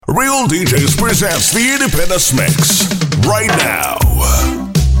Real DJs presents the Independence Mix. Right now,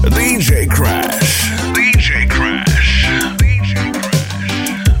 DJ Crash. DJ Crash.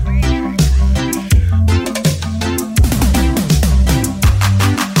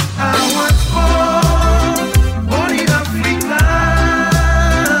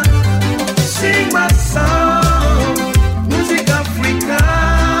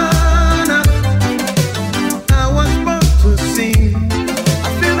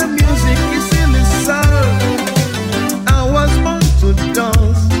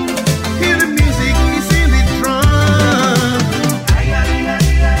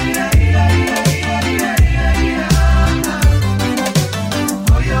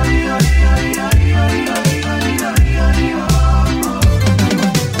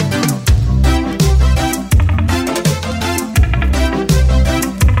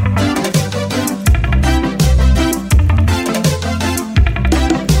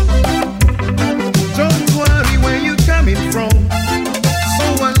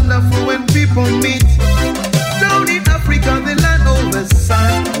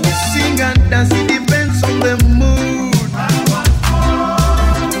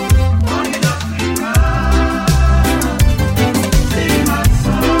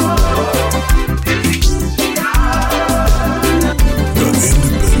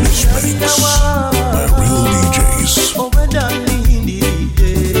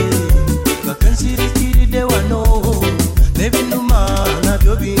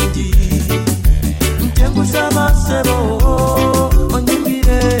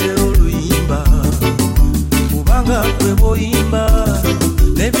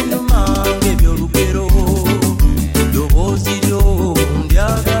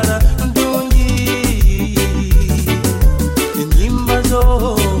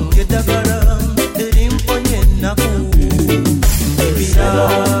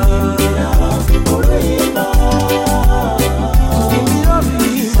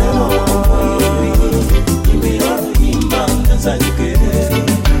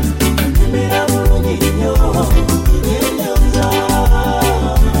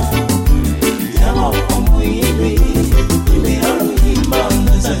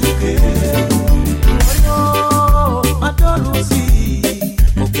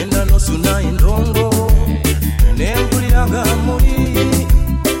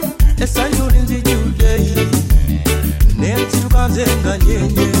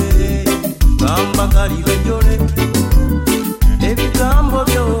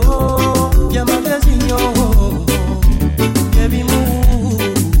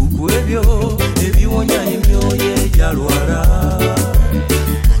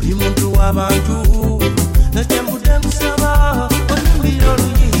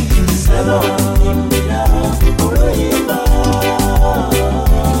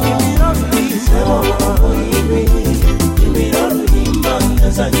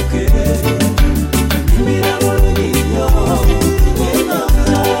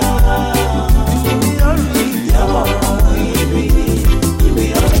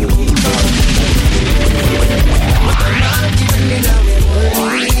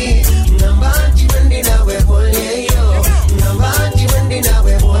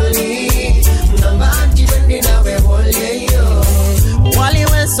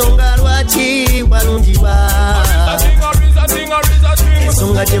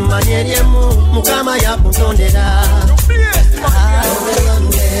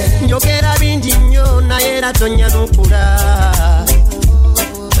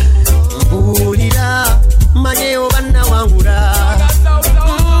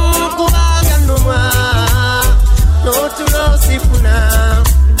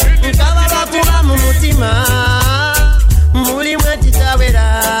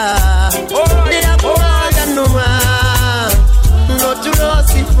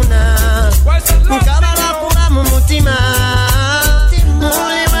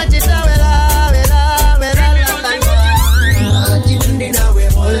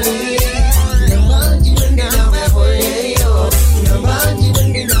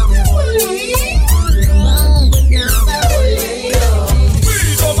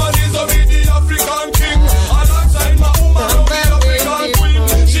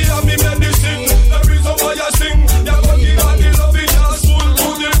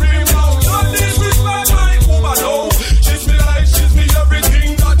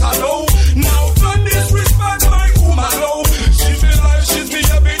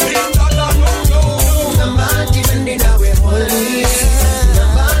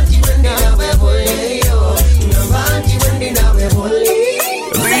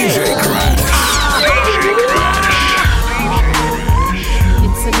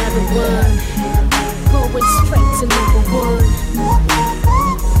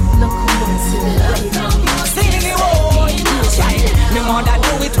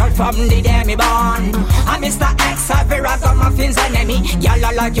 from the day me born. I'm Mr. X, I got my fins enemy. Y'all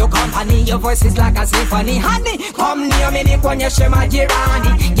I like your company, your voice is like a symphony. Honey, come near me, nikonyeshe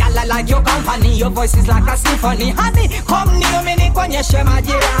majirani. Y'all I like your company, your voice is like a symphony. Honey, come near me, nikonyeshe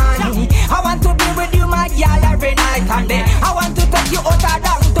majirani. I want to be with you, my girl, every night and day. I want to take you out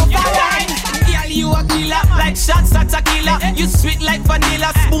down to Paris. Girl, you a killer, like shots at a killer. You sweet like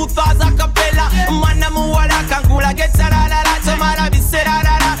vanilla, smooth as a capella. Mana muwala kangula, get sarara, tomara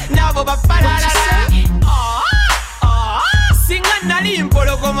biserara. Navo baparara. Sing a nali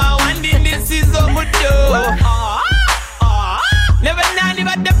impolo koma wandi ndisizo mudo. Never nani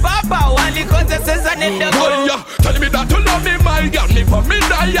but the papa wandi konse sesa nenda go. Tell me that you love me, my girl, me for me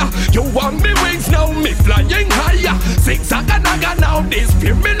die. You want me wings now, me flying higher. Zigzag and naga now, this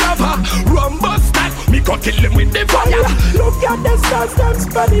fear me lover. Rumble style, me go kill him with the fire. Look at the stars, them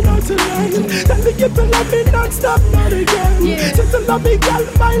spreading out tonight. Tell me if you love me non-stop, not again. Since you love me, girl,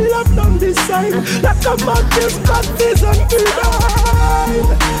 my love on this side. Like a mountain's got this until die.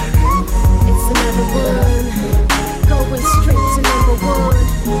 It's another one, going straight to number one.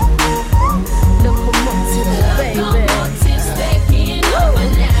 Locomotive, baby. Taking over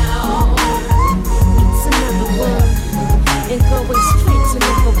now. It's another one, and going straight to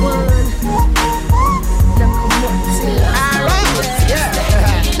number one. Locomotive.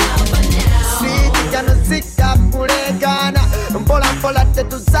 Sweet, canusika kulegana. Mpola mpola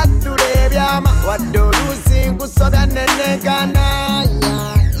tetu sature byama. Wadorusi kusobya nenegana.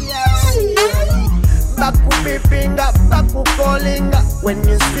 Baku bipinga, baku callinga. When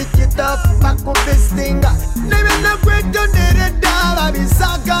you speak it up, baku bistinga. Name na kwetu nere dala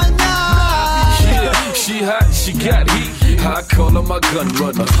bisaganya. She hot, she got heat. I call her my gun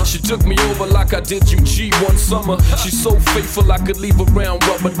runner. She took me over like I did UG one summer. She's so faithful I could leave around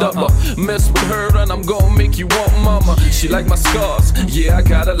rubber dubber. Mess with her and I'm gonna make you want mama. She like my scars, yeah I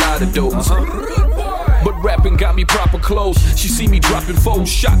got a lot of those. But rapping got me proper clothes. She see me dropping foes,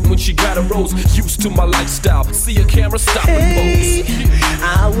 shot when she got a rose. Used to my lifestyle, see a camera stop and pose.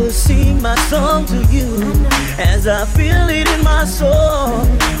 I will sing my song to you as I feel it in my soul.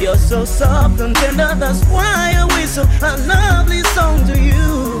 You're so soft and tender, that's why I whistle a lovely song to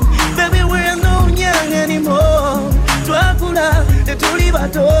you. Baby, we're not young anymore. Twakula,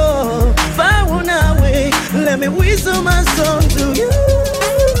 etulibato. Fauna way, let me whistle my song to you.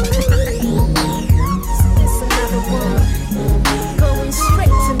 It's another one, going straight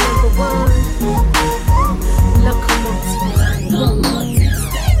to number one. Locomotive.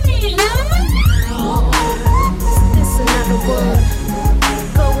 It's another one,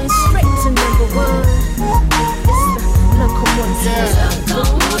 going straight to number one. It's the locomotive.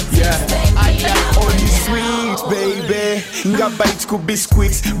 Yeah, I am only sweet, baby. Nga bites ku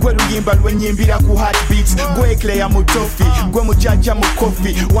biscuits. Gwe luyimba lwenyimbira ku heartbeats. Gwe eclair mu toffee. Gwe mujaja mu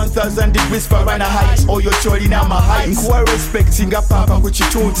coffee. 1000 degrees Fahrenheit. Oyo cholina ma heights. Nkuwa respecting nga papa ku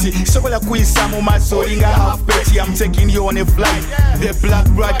chitunti. Sobola kuyisa mu maso olinga half petty. I'm taking you on a flight. The black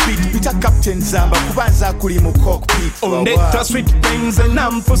Brad Pitt. Peter Captain Zamba. Kubanza kuli mu cockpit. On that sweet things and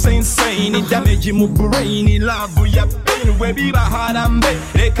I'm for insane. It damage mu brain. Love ya pain. We be baharambe.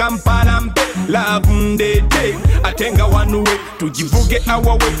 Ekamparambe. Love ndete. Atenga one way. Tujivuge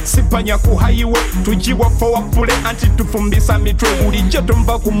our way. Sipanya ku highway. Tujiwa for wapule. Anti tufumbisa mitwe. Ulijo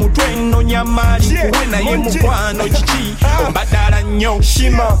tumba kumutwe. No nyamari. Kuwena ye mukwano chichi. Mbadala nyo.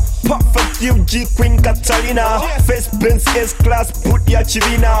 Shima, perfect UG Queen Catalina. First Benz S-Class, put ya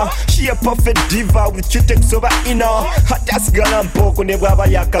chivina. She a perfect diva with chitex over inner. Hatas galampoko ne bwaba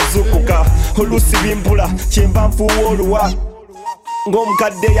yakazukuka. Olusi bimbula, chemba mfuoluwa.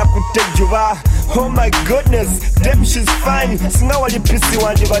 Ngomkade ya kutejuba. Oh my goodness, damn she's fine. Singa wali pisi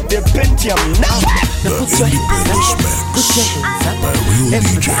wandi but the Pentium. The Independence Mix by real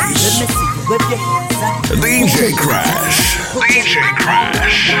DJs. DJ Crash. DJ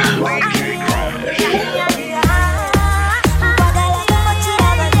Crash. DJ Crash.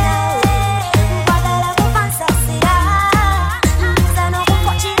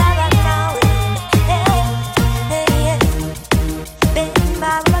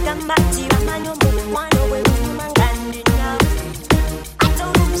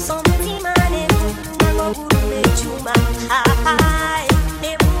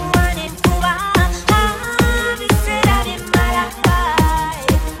 They want it for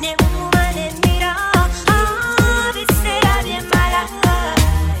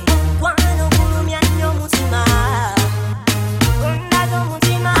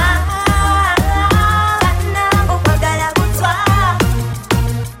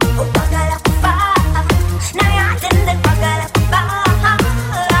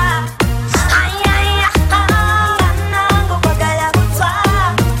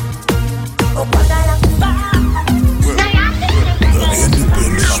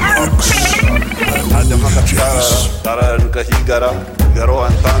nkahigara igaro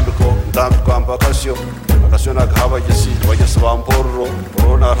antambiko ntambiko ampakasyo akasyo nakahabagesi bagesi bampororo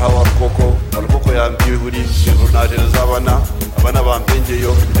orona hawa koko yambihuri runareza abana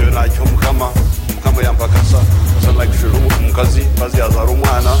bampengeyo byo nacyo mukama yampakasa asa nakishuru umukazi kazi azara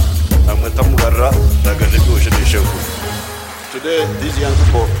umwana namweta mugarra dagaje byoshenisheho. Today, these young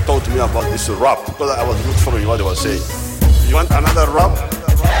people told me about this rap because I was not following what they were saying. You want another rap?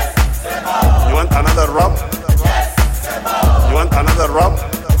 You want another rap? You want another rap?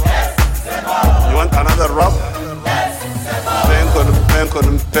 You want another rap?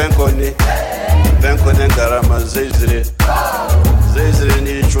 Penkoni ngarama zezire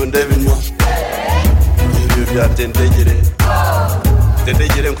ni chunde binyo. Ibi byatendegere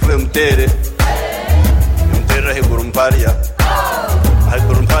nkube mutere heguru mparia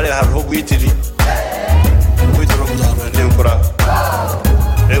hariho gwitiri kuzana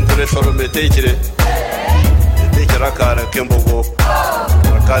enkure shoro metekere akara kembogo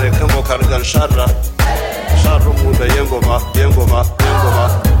karganshara sharu munda yengoma.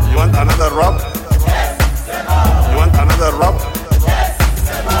 You want another rap? You want another rap?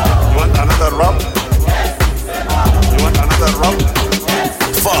 You want another rap? You want another rap?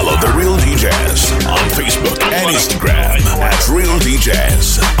 Follow The Real DJs on Facebook and Instagram at Real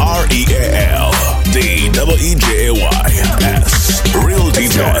DJs. RealDJays. Real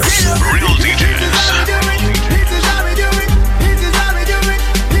DJs. Real DJs.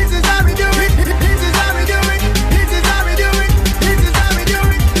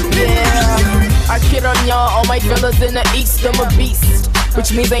 I kid on y'all, all my fellas in the east, I'm a beast.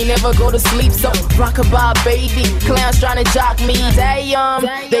 Which means they never go to sleep, so rockabye baby. Clowns tryna jock me, damn.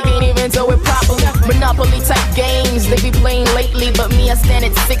 They can't even do it properly. Monopoly type games, they be playing lately. But me, I stand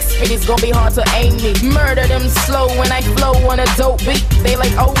at 6 feet, it's gonna be hard to aim me. Murder them slow when I flow on a dope beat. They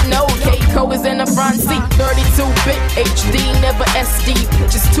like, oh no, K-Co is in the front seat. 32-bit HD, never SD.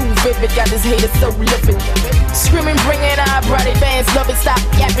 Just too vivid, got this hater so livid. Screaming, bring it, I brought it, fans love it. Stop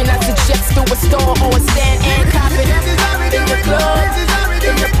yapping, I suggest to a store or a stand and cop it. In the club,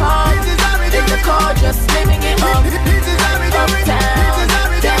 in the park, in the car, just living it up. Uptown,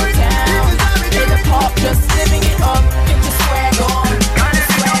 downtown, in the park, just living it up. Get your swag on,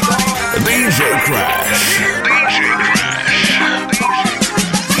 DJ Crash.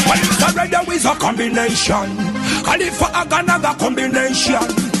 Well, the radio is a combination. Khalifa Aganaga combination.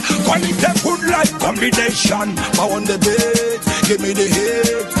 Quality good life combination. I want the beat, give me the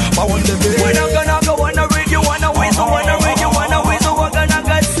hit. I want the beat. When I'm gonna go, wanna read you, wanna whistle, wanna read you, wanna whistle. We're gonna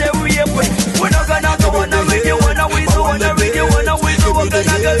get serious. We're not gonna go, wanna read you, wanna whistle, wanna read you, wanna whistle. We're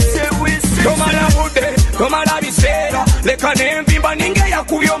gonna get serious. Come on, come on, bisera. Leka nemvimba ninge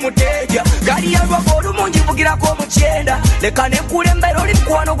yakubyo muteja. Gari ya rwagoro munjivugira ko muchenda. Leka nekulembera oli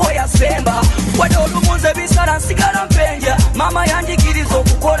mkwano go yasemba. Wadolu munze bisara nsigala mpenja. Mama yanjikiriza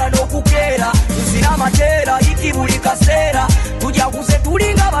okukola n'okukera. Tusina matera ikibuli kasera. Tujaguze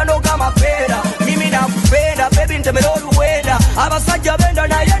tulinga banoga mapera. Mimi nakupenda baby ntemera oluwenda. Abasajja benda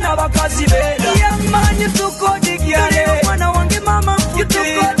naye n'abakazi benda. Yeah man you too good digyale. Mwana wange mama you too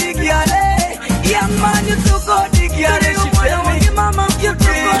good digyale. Yeah man you too good digyale. Mwana wange mama you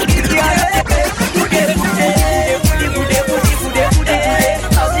too good digyale.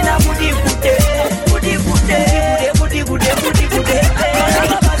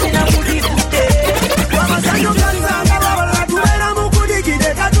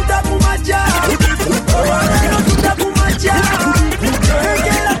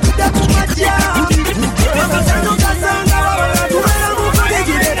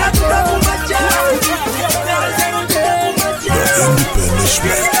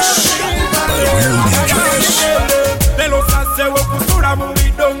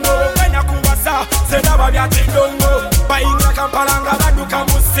 Kampalanga baduka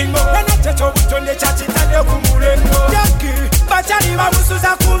musingo Nana checho butonde chachitane kumulengo Jaki, bachari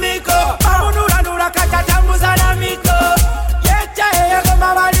babusuza kumiko Amunura katatambuza na miko Yecha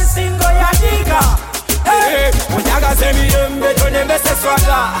goma bali singo ya diga Unyaga semiyembe tonembe se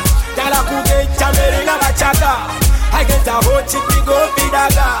swaga Tala kugecha merenga bachaka I get a hot chick we go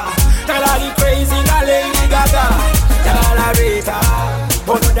bidaga Tala li crazy na Lady Gaga Tala rita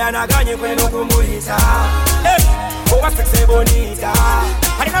Bono dana ganye kweno kumulita Owa sexy bonita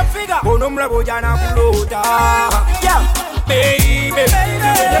Harina figa Bono mrebo jana kulota Yeah Baby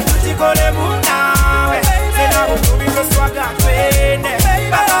Nene kuchikole munawe Sena mutubiko swaga twende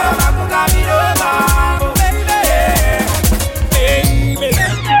Baba makuka biloba Baby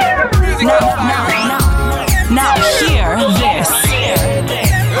Now hear this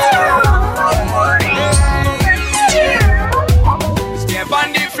Step on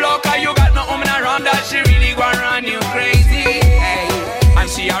the floor cause you got no woman around that she really gonna run you crazy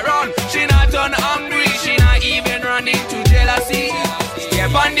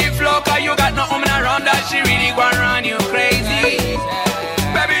she really gonna run you crazy.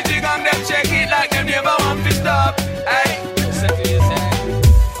 Baby, jig on them, check it like them never want to stop. Hey,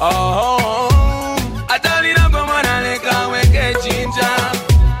 oh, I tell you not go man and let go and get ginger.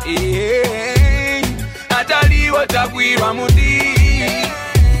 Yeah, I tell you what up we ramudi.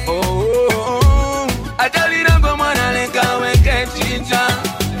 Oh, I tell you not go man and let go and get ginger.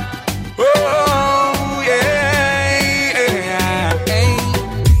 Oh, yeah, yeah. Hey,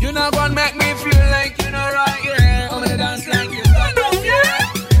 you not gonna make me feel like you know right, yeah. I'm gonna dance like you stand up, yeah.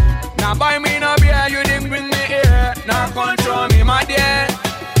 Now buy me no beer, you didn't bring me here. Now control me, my dear.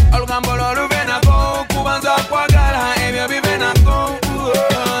 All gambolo lu venako, kubanza kwa gala, baby venako.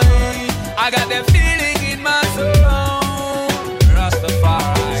 I got the feeling in my soul.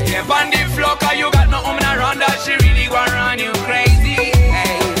 Rastafari. Step on the floor, 'cause you got no woman around that she really gonna run you crazy.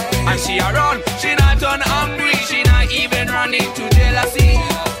 Hey. And she around, she not on hungry, she not even running to jealousy.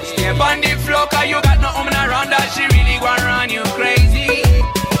 Step on the floor, 'cause you got no woman around that she really gonna run you crazy.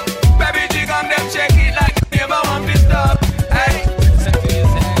 Baby, jig on them, check it like you never want to stop. Hey.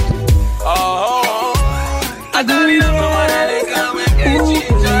 Oh, I don't even know what I come and get you.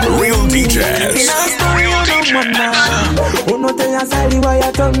 Real DJs. Unoteyazaliwa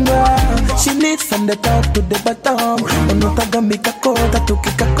ya tonga. She leads from the top to the bottom. Unotagambika kota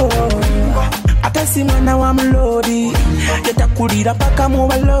tukikako. Atasi mwana wa mlodi. Yetakulira paka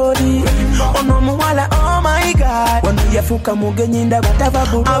muwalodi. Ono muwala, oh my God. Wano yafuka mugenyinda batava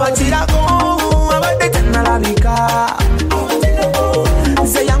bulodi. Abachirago, abadete nalabika.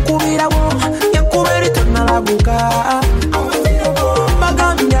 Ze yankubirawo, yankubiri tonalabuka.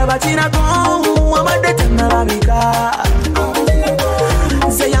 Bagambya abachirago, abadete nalabika.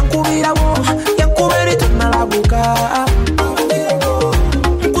 Ze yankubirawo, yankubiri tonalabuka.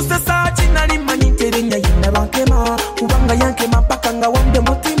 Kusasa chinali manyiterinya yina bankema. Kubanga yankema paka nga wambe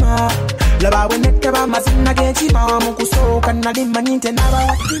mutima. Laba wenete bamazina g'ekiba mu kusooka nali manyinte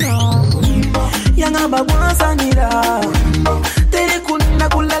n'abawatima. Yangamba bwansanira teri kunna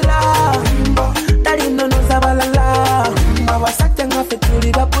kulala tali nono zabalala abasajja ngaffe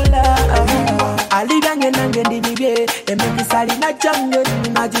tuli babula ali byange nange ndi bibye emikisali najjange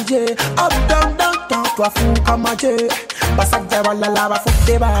ninagije up down down down twafuuka maje basajja balala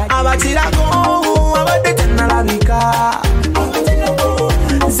bafudde baje abakirago abadde tennalabika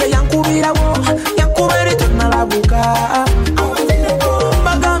ze yankubirawo yankubiri tonnalabuka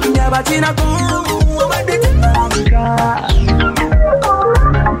bagambye abakirago abadde tennalabika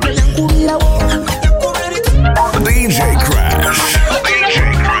DJ Crash. DJ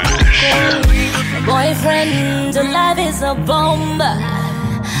Crash. Boyfriend, life is a bomb.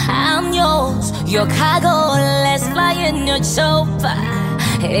 I'm yours, your cargo. Let's fly in your chopper.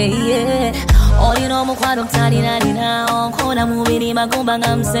 Hey, yeah. Oh, you know, mukwano mtani nani na kona mubiri magumba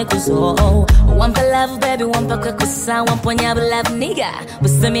ngamsekuzo. Wampa love, baby, wampa kwekusa. Wampa nyabu love, nigga.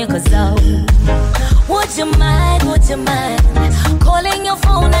 Busemi kuzo. Would you mind, would you mind calling your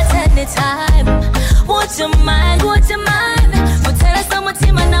phone at any time? Would you mind, would you mind tell us how much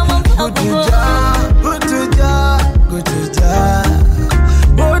time now I'm good to ja, good to ja.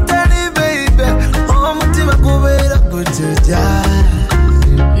 Botany baby, oh mutima kubera good to ja.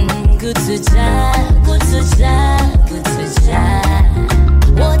 Good to ja, good to ja, good to ja.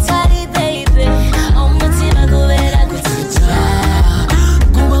 Botany baby, oh mutima kubera good to ja.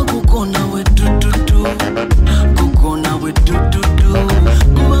 Kuma kukona we do do do, kukona we do do do.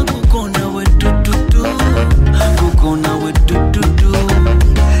 Kuma kukona we do do do, kukona we do do do.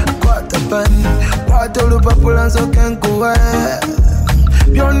 Kwata pani, kwata olupapula nsoke nkuwe.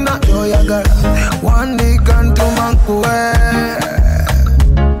 Byonna byoyagala, wandika ntuma nkuwe.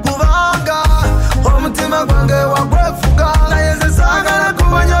 Kubanga omutima gwange wagwefuga, naye nze saagala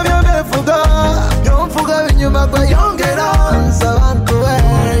kumanya by'obefuga. By'onfuga binyuma gwe yongera nsaba nkuwe.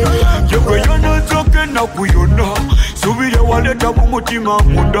 Yegwe yonozoke nakuyona subire waleta mu mutima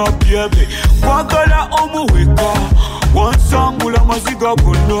munda byebe kwagala omuweka wansangula maziga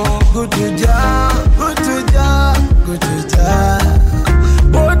gonna gutuja gutuja gutuja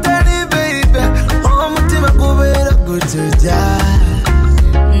botany baby omutima kubera gutuja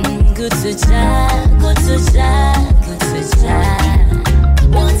gutuja gutuja gutuja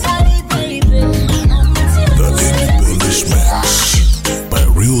botany baby The Independence Mix by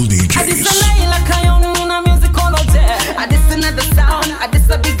Real DJs. Another sound, this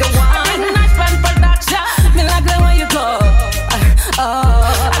a bigger one. Nice band production, me like the way you go.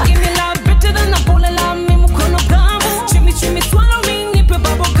 I give me love better than a bowl of love. Me mukono gamu, chimi chimi swallow.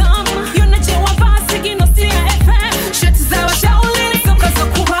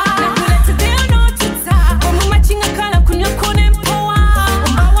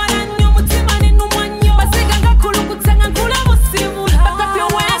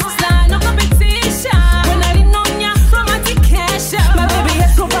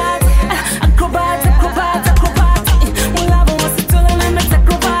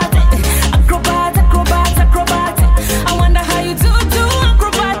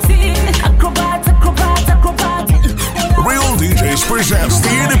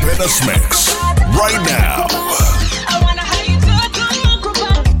 Venice Mix right now.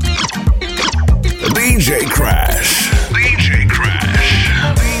 DJ Crash. DJ Crash.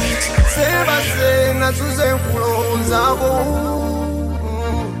 Seba sena tuze kulonzako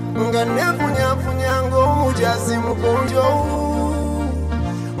nganefunya funyango mujazi mukonjo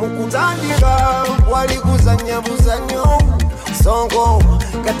mukutandika walikuzanya buzanyo songo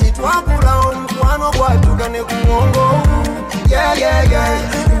kati twakula omukwano gwatukane kumongo. Yeah, yeah,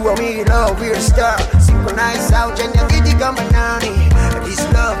 yeah. You and me, love, we're a star. Synchronize out, and you get the company. This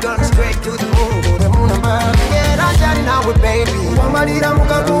love gone straight to the moon. Go the moon and back. Yeah, I'm daddy now with baby. Wamalira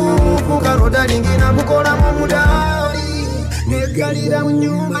mukabufu, karoda lingina mukola mumudari. Nekalira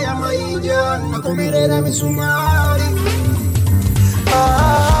munyumba ya maija, nakomerera misumari.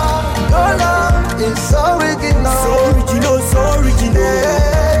 Your love is so original. So original, so original.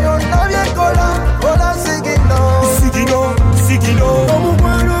 Yeah, your love, yeah, kola sigino. Sigino, sigino.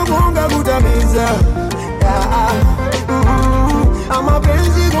 Omukwano gonga kutamiza.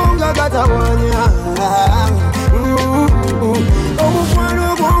 Amapenzi gonga katawanya.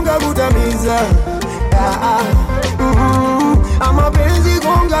 Omukwano gonga kutamiza. Amapenzi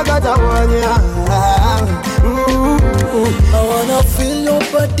gonga katawanya. I wanna feel your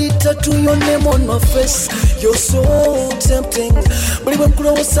body, tattoo your name on my face. You're so tempting. Believe I'm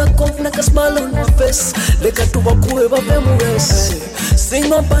close, I come like a smile on my face. Like a tubaku eva femues. Sing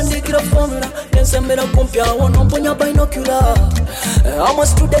my band, get a formula. Yes, I'm gonna compare one on your binocular. I'm a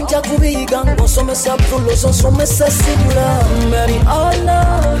student, Jacobi gang. So mess up to lose, so mess up similar. Mary, our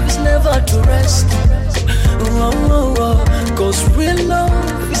love is never to rest. Cause real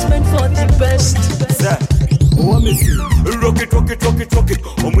love is meant for the best. Rocket, rocket, rocket, rocket.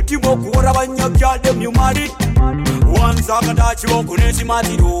 Omutima okuwora banyakyadde myumali. Wansagadachi wokunesi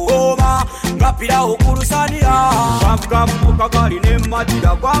matirooma. Ngapira okulusanira. Kamukamu kagali ne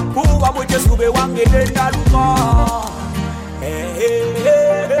matira. Kwakuba mujezube wange nendaluka.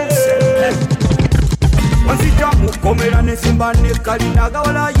 Wanzija mukomera nesimba nekalina.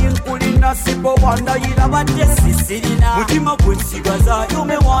 Gawala yinkulina sibo wandayira badde sisirina. Mutima gwensigaza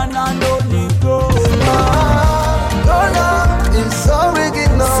yume wana ndonigo. Your love is so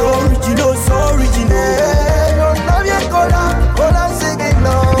original. So original, so original. Yeah, your love, yeah, kola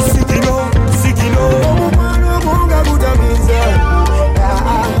sigino. Sigino, sigino. Omukwano gonga kutamiza.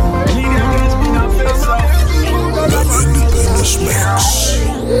 Venice Mix.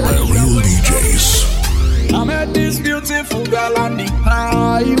 The real DJs. I met this beautiful girl on the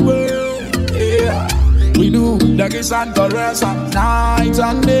highway. Yeah, we do the kiss and caress and night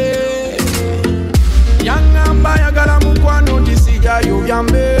and day. Young and by a girl mukwano disija you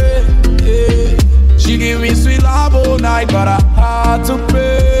yambe. She give me sweet love all night, but I had to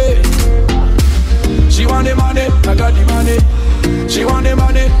pay. She want the money, I got the money. She want the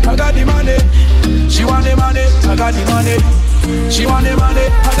money, I got the money. She want the money, I got the money. She want the money,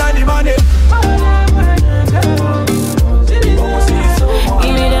 I got the money.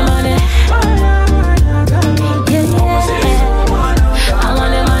 Give me the money. Yeah, yeah. I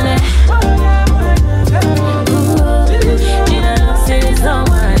want the money. Ooh, you know, city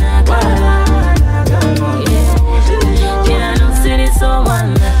someone I got. Yeah, you know, city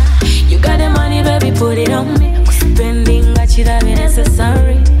someone. You got the money, baby, put it on me. Spending got you that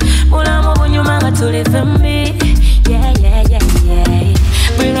necessary. Mula mo bunyuma ngatuli fembi. Yeah, yeah, yeah, yeah.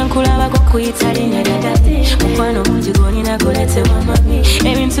 Bring kulaba kwa kuitali nyadadati. Mukwano mungi goni na kulete wa mami.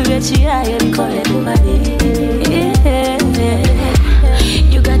 Ebintu byechiyaye bikole kubali.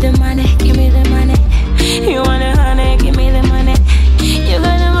 You got the money, give me the money. You want the honey, give me the money. You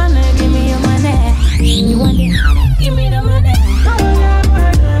got the money, give me your money. You want the honey, give me the money.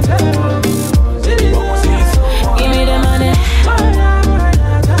 Give me the money.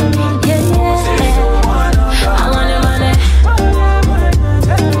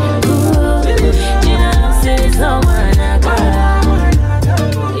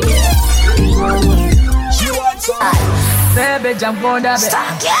 Baby, jump on that bed.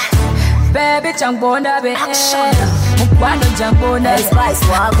 Baby, jump on that bed. Mukwano jump on that bed. Spice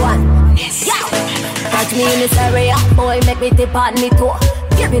wagwan. Catch me in this area, boy, make me tip on me too.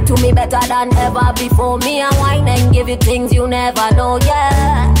 Give it to me better than ever before. Me and wine and give you things you never know,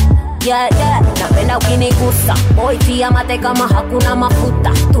 yeah. Yeah, yeah, napenda ukinigusa. Boy, tia mate kama hakuna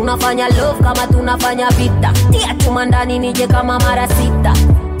mafuta. Tunafanya love kama tunafanya vita. Tia chuma ndani nije kama mara sita.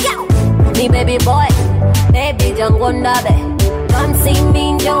 Me baby boy, baby jangonda be. Come see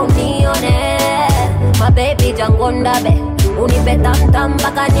me nione. My baby jangonda be. Unipe tam tam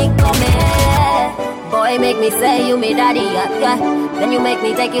baka nikome. Boy make me say you me daddy, yeah, yeah. Then you make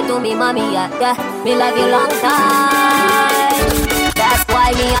me take you to me mommy, yeah, yeah. Me love you long time. That's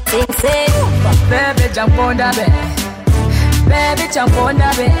why me I think say, baby jump on the bed, baby jump on the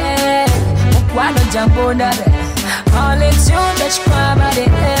bed, why don't jump on the bed? All it's you that cry by the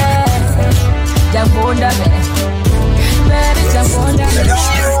head, jump on the bed, baby jump on the bed.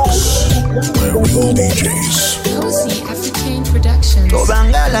 Real DJs. Cozy African Productions.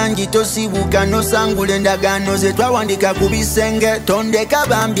 Tobangala njitosibuka nosangula endagaano ze twawandika ku bisenge tondeka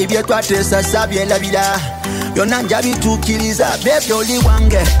bambi bye twatesa sabyelabira byonna njabituukiriza bebyo oli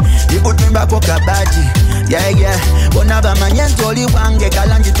wange ikutumbako kabati bonna bamanye nti oli wange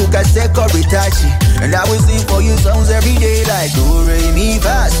kala njitukaseko ritachi and I will sing for you songs every day like do re mi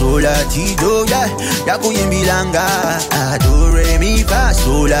fa sol la ti do yakuyimbiranga do re mi fa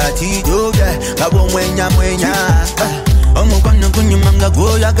sol la ti do kabo mwenya omukwano kunyumanga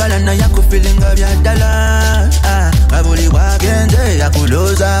gwoyagala naye akufilinga byaddala abuli wagenze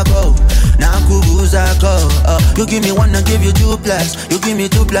yakulozako nakubuuzako you give me one I give you 2 plus you give me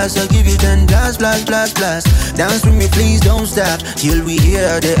 2 plus I give you 10 plus dance with me please don't stop till we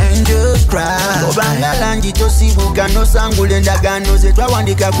hear the angels cry obangala njitosibuka nosangula endagaano ze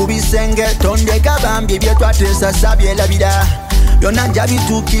twawandika ku bisenge tondeka bambi bye twatesa sabyelabira byonna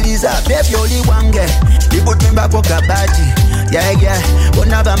njabituukiriza bebyo oli wange ikutumbako kabati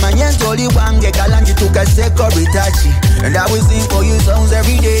bonna bamanye nti oli wange kala njitukaseko ritachi and I will sing for you songs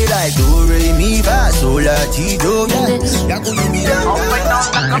every day like do re mi fa sol la ti do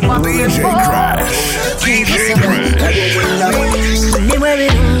yakuyimbiranga DJ Crash. Nimwe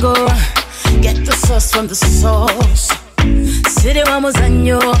birungo get the sauce from the source siri wa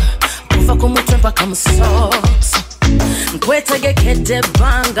muzanyo kuva ku mutwe mpaka mu socks nkwetegekede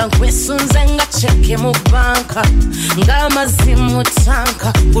banga nkwesunze nga cheke mu banka ng'amazzi mu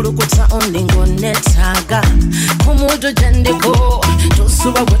tanka kulukuta oningo netaga kumudu gyendiko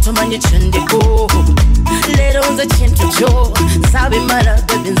tosuba gwe tomanyi kyendiko leero nze kintu kyo sabimala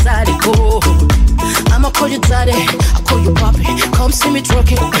bebi nzaliko I'ma call you daddy, I call you papi. Come see me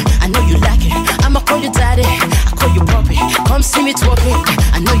twerking, I know you like it. I'ma call you daddy, I call you papi. Come see me twerking,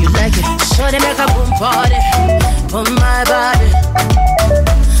 I know you like it. Sure they make a boom party, boom my body.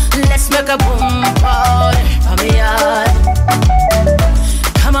 Let's make a boom party, for me yard.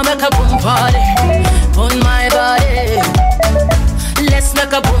 Come on, make a boom party, boom my body. Let's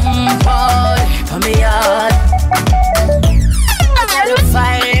make a boom party, for me yard. I got a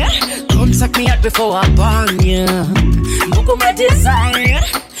fire. Suck me out before I burn you. Book on my desire.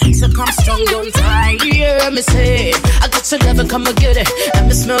 So come strong, don't tire. Me say, I got your love and come and get it. And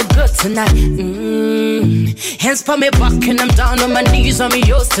me smell good tonight. Hands for me back and I'm down on my knees on me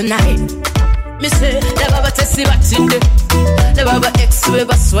yours tonight. Me say, never but see what you do. Never but X we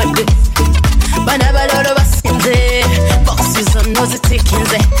but sweat it. But never lot of us in there. Boxes on nose taking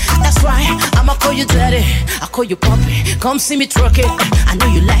there. That's why I'ma call you daddy. I call you papi. Come see me twerk it. I know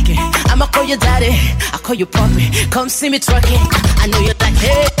you like it. I'ma call you daddy. I call you papi. Come see me twerk it. I know you like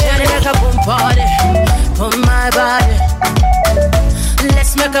it. Gonna make a boom party. Boom my body.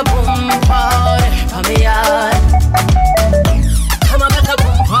 Let's make a boom party. For me yard. Come on, make a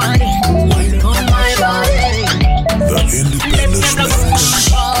boom party. Boom my body. The Independence Mix.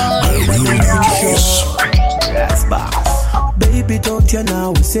 Real DJs. Baby don't you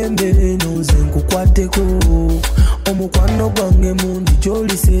now sembere noze nkukwateko omukwano gwange mundi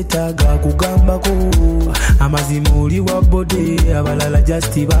gyoli seetaaga kugambako amazima oli wa bode abalala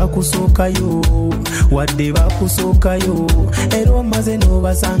just bakusookayo wadde bakusookayo era omaze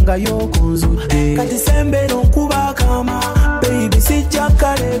n'obasangayo kunzudde kati sembere onkuba kama baby sijja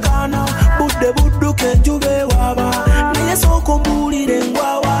kalekana budde budduka enjuba ewaaba naye sooka ombuulire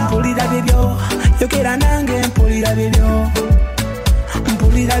ngwawa mpulira bibyo yogera nange mpulira bibyo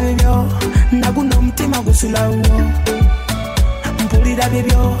mpulira bibyo naguno omutima gusulawo mpulira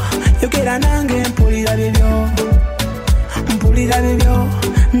bibyo yogera nange mpulira bibyo mpulira bibyo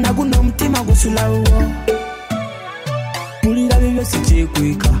naguno omutima gusulawo mpulira bibyo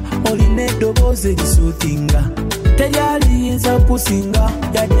sikyekweka olina eddoboozi erisuutinga teryaliyinza kusinga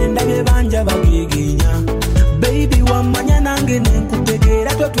yadde ndabye banja bageegenya baby wamanya nange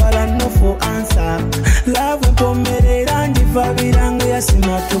nenkutegeera totwala no for answer love mpomerera ndiva birango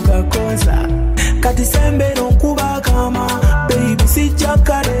yasima tukakonsa kati sembero nkuba kama baby sijja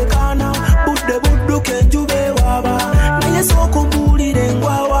kalekana budde budduka enjuba ewaaba naye sooka ombuulire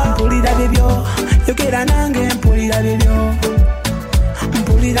ngwawa mpulira bibyo yogera nange mpulira bibyo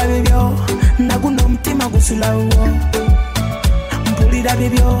mpulira bibyo naguno omutima gusulawo mpulira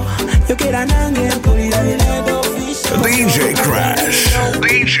bibyo yogera nange mpulira bibyo DJ Crash.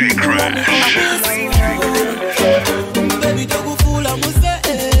 DJ Crash. Baby tokufula muze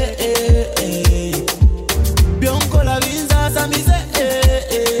byonkola binza samize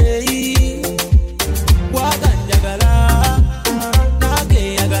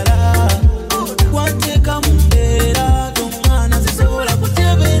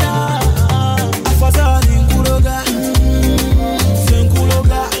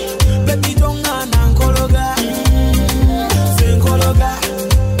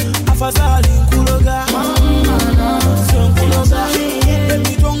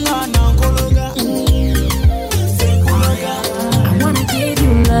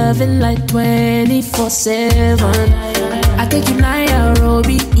like 24/7. I take you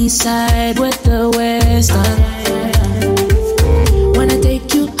Nairobi, east side with the western. When I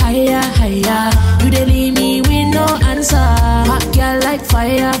take you higher, higher, you dey leave me with no answer. Hot girl like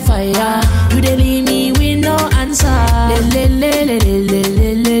fire, fire, you dey leave me with no answer. Le le le le le le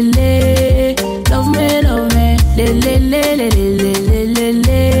le le, love me, love me, le le le le le le le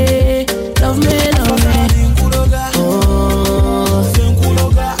le, love me, love me. Oh,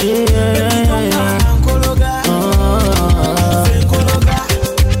 yeah.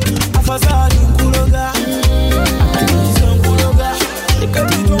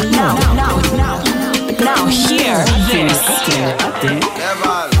 Now hear this.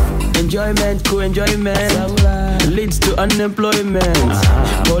 Enjoyment, co-enjoyment leads to unemployment.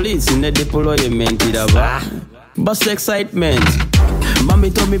 Police in the deployment, bust excitement.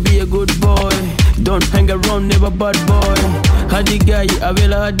 Mommy told me be a good boy, don't hang around, never bad boy. Hadi guy,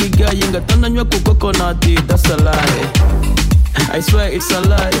 Avila hadi guy, inga tananywa coconut, that's a lie. I swear it's a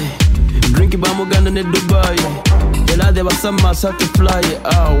lie. Drink Bamuganda in Dubai. Ela de basama have to fly.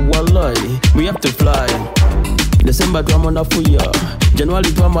 Ah, wallahi, we have to fly. December twamona fuya.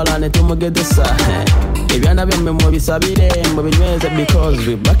 January twamalane tumugede sa. Ebyana byemmwe bisabire mbo binyweze because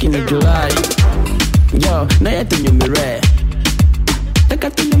we back in July. Yo, naye tunyumire. Leka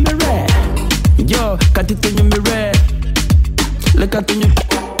tunyumire. Yo, kati tunyumire. Leka tunyumire.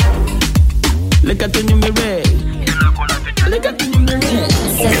 Leka tunyumire. Leka tunyumire.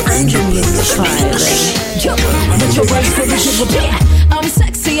 I'm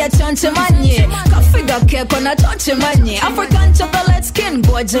sexy at Chanchemanye. Kafiga keko na Chanchemanye. African chocolate skin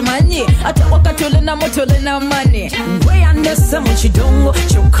Guajemanye. Atawaka tulina motulina mani. Gwe andese muchidongo.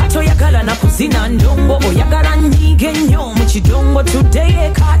 Chukato yagala na kuzina ndongo. Oyagala nyige nyo muchidongo.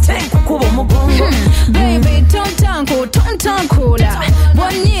 Today kate kukubo mugongo. Baby, tontankula.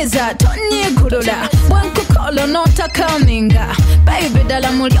 Bwanyiza, tonyigulula. Bwankukolo nota kaminga. Baby,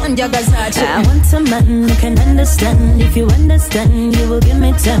 dala mulionja gazati. I want a man who can understand. If you understand, you will give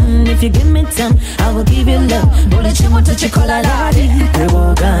me 10. If you give me 10, I will give you love. Bole chimo to chikola ladi.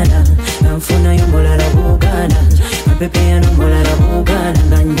 Wogana, namfuna yombola la wogana. Mapepe ya nombola la wogana.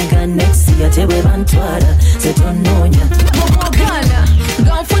 Ganyiga nexi ya tewe bantwara. Setononya. Wogana,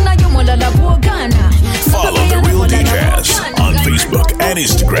 gamfuna yombola la wogana. Follow The Real DJs on Facebook and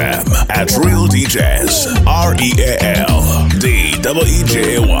Instagram at Real DJs. RealDJs.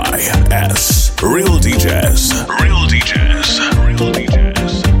 Real DJs. Real DJs. Real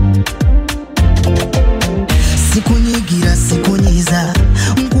DJs. Sikunyigira sikunyiza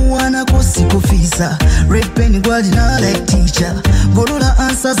nkuwana ko sikufisa repeni gwalina like teacher golola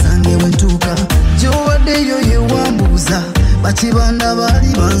answer zange wentuka jowaddeyo yewambuuza bakibanda bali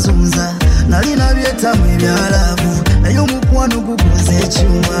banzunza nalina byetamu ebyalavu naye omukwano guguza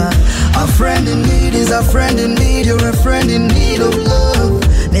ekyuma. A friend in need is a friend in need. You're a friend in need of love.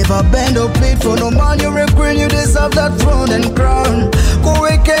 Never bend or plead for no man. You're a queen, you deserve that throne and crown. Ku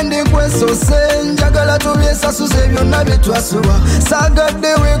weekend kweso se njagala tubyesa suze byonna byetwasuba sagadde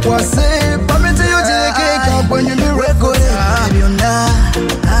wekwase pamete yo gyekeka kwenye mirekole byonna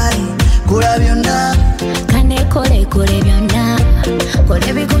kola byonna kane kole byonna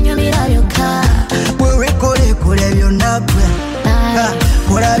kole bikunyumira byokka wewe kole byonna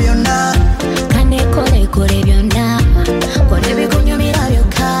kola byonna kane kole byonna kole bikunyumira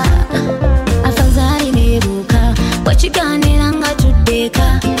byokka afazali nebuka wakiganira nga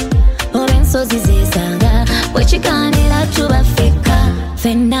tuddeka oba ensozi zesanga wakiganira tubafeka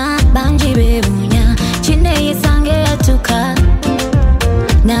fenna bangi bebuunya kineeyisange yatuka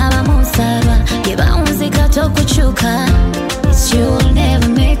n'abamusaba ye bawunzika tokukyuka. You'll never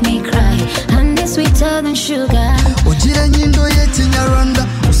make me cry, and it's sweeter than sugar. Ojira nyindo yekinyarwanda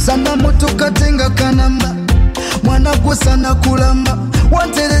usamba motoka tenga kanamba mwana gusana kulamba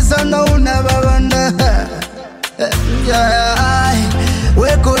wantereza na unababanda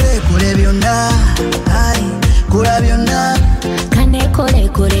wekole byonna kola byonna kane kole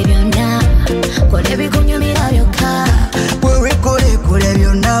byonna kole bikunyumira byokka wewe kole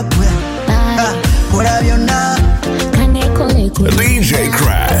byonna kola byonna kane kole DJ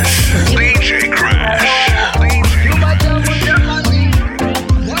Crash. DJ Crash. The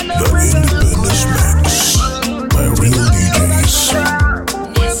Independence Mix by Real DJs.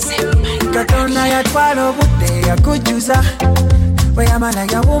 Katonda yatwala obudde yakujuza weyamala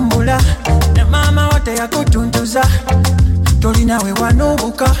yawummula ne maama wote yakutuntuza tolinawe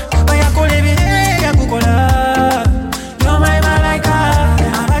wanubuka oyakola ebire yakukola nomaemalayika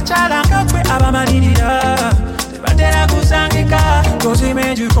abakyala nga gwe abamalirira tebatera kusangika cause he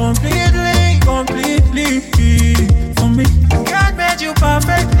made you completely for me. God made you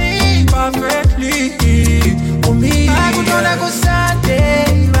perfectly Pakutona ku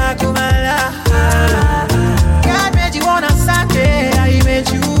Sunday, Makumala. God made you on a Sunday, I made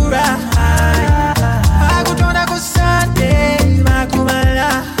you right. Pakutona ku Sunday,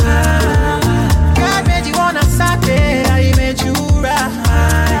 Makumala. God made you on a Sunday, I made you right.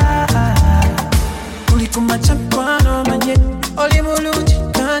 Ulikuma champano manye, oli mulungi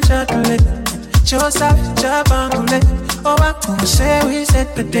kancha tule. Chosa chabangule, owa kumse we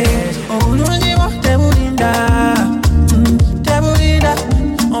set the day. Olungi wa tebulinda, tebulinda.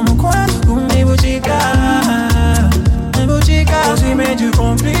 Omukwano kumibujika, mibujika. 'Cause he made you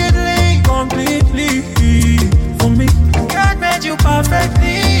completely, completely for me. God made you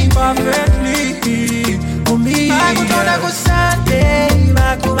perfectly, perfectly for me. Pakutona ku Sunday,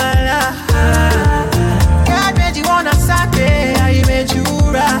 Makumala. God made you on a Sunday, I made you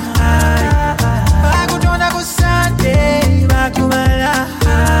right. Pakutona ku Sunday, Makumala.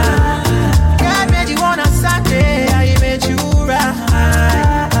 God made you on a Sunday, I made you right.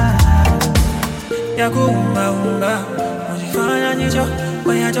 Yakumba umba, mujifanya nicho,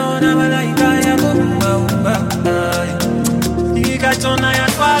 wayatona malaika. Yakumba umba, ikatona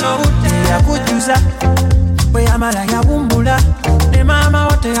yatwalo ute yakujuza, weyamala yabumbula, ne mama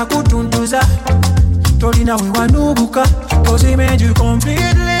wote yakutuntuza. Tolina we wanubuka, 'cause he made you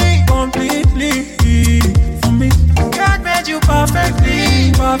completely, completely for me. God made you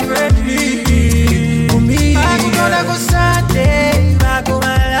perfectly, perfectly for me. Pakutona ku Sunday,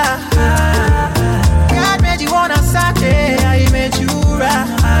 Makumala. God made you on a Sunday, I made you right.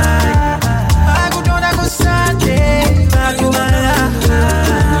 Pakutona ku Sunday, Makumala.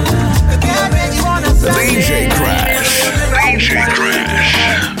 God made you on a Sunday. DJ Crash. DJ Crash.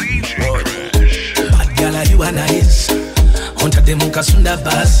 You are nice. Onta de mukasunda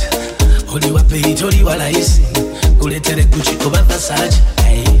basi. Oli wapeito oli walaisi. Kuletere Gucci oba Versace.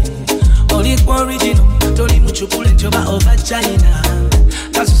 Hey. Oli kwa original. Toli muchukule njoba over China.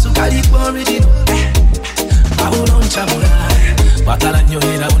 Kasusu kali kwa original. Paulo nchamura. Wakala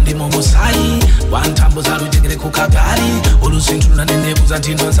nyohera undi momusai. Wantambuza lujegere kukagari. Olusintruna nenebuza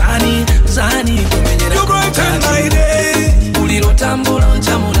ntino zani. Zani kumenyera kukagari. Uliro tambula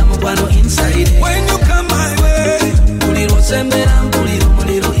nchamura mkwano inside. When you come my way. Uliro sembera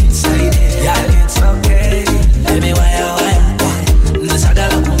muliro inside. Yeah, it's okay. Baby, why?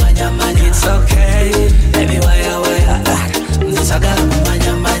 Nisagala kumanya manya. It's okay. Baby, why? Nisagala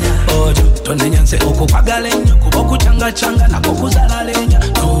kumanya manya. Ojo, tonenyanse okukwagalenyo. Kuboku changa na kokuzala lenya.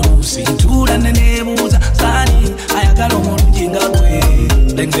 Norusi ntura nenebuza. Zani, ayagala omulungi nga gwe.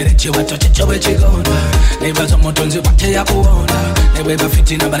 Lengere chiwato chichowe chigonda. Nebaza motonzi wate ya kuona. Nebeba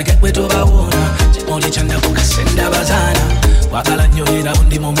fitina barike kwetu bawona. Chimoli chanda kukasenda bazana. Wakala nyohera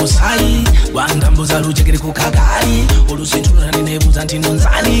undi momusai. Wantambuza lujegere kukagari. Olusintruna nenebuza ntino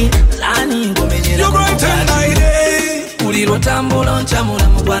nzani. Zani ngomenyera kukagari. Uliro tambula nchamura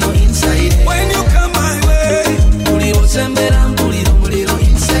mkwano inside. When you come my way. Uliro sembera muliro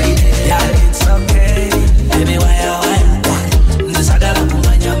inside. Yeah, it's okay. Baby, why? Nisagala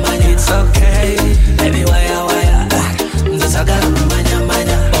kumanya manya. It's okay. Baby, why? Nisagala kumanya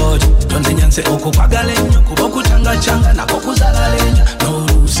manya. Ojo, tonenyanse okukwagalenyo. Kuboku changa na kokuzala lenya.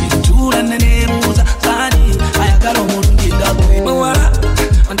 Norusi ntura nenebuza. Zani, ayagala omulungi nga gwe. Mwala,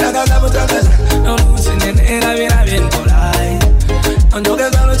 antagaza butagaza. Norusi nenera binkolai.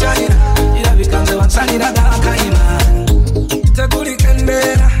 Onjogeza luchayira. Irabikanze wansalira gakaima. Tekuli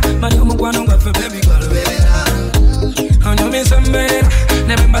kendera. Mani omukwano gwaffe baby golubera. Onyomisembera.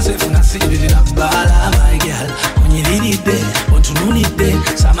 Nebemba sefuna sirira bala my girl. Onyiriride, ontunulide,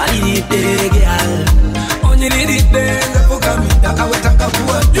 samariride girl. Onyiriride, zafukamida kawetaka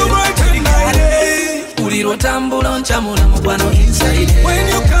kuwa. You right in my day. Uliro tambula nchamura mkwano inside. When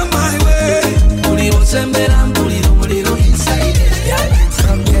you come my way. Uliro sembera muliro inside. Yeah, it's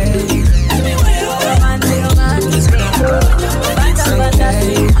okay.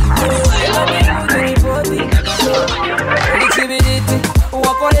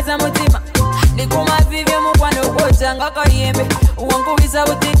 Wakoleza mutima Nikuma vivye mukwano kwocha ngaka yembe Uwankubisa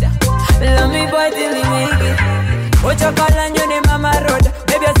butita Lami batili mingi Ochakala nyone mama roda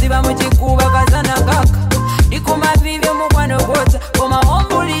Baby asiba mchikuba kazana kaka Nikuma vivye mukwano kwocha Koma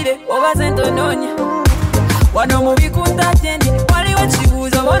ombulire oba sentononya Wano mubikunda tendi Wali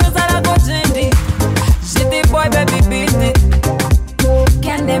wachibuza wano salako tendi Shitty boy baby beat it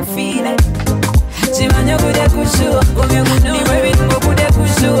Can them feel it Chimanyo kude kushua Kumyo kuno Ni baby tuko kude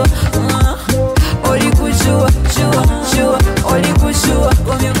kushua Oli kushua Shua Oli kushua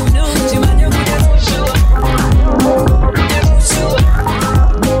Kumyo kuno Chimanyo kude kushua Kude kushua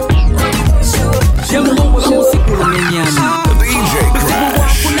Oli kushua Shemu mungu la musikulu menyana DJ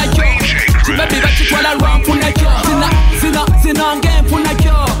Crash DJ Crash Chibabi bachitwala rwampu nakyo Zina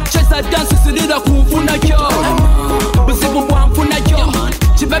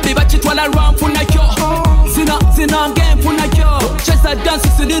cheza dance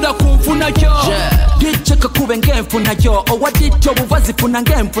sinira kumfuna yo Dicheka kube ngemfuna yo Owadityo buvazi funa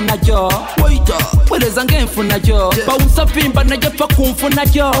ngemfuna yo Waita, pwereza ngemfuna yo Bawusa vimba na jefa kumfuna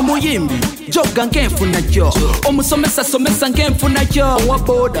yo Omuyimbi, joga ngemfuna yo Omusomesa somesa ngemfuna yo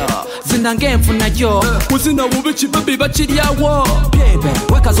Owaboda, zina ngemfuna yo Uzina wubichi baby bachiri yawo Bebe,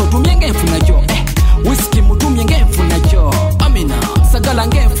 weka zotumye ngemfuna yo Whisky mutumye ngemfuna yo Amina, sagala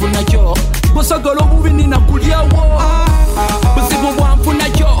ngemfuna yo Bosagalo mubini na kuliawo Buzibu bwamfuna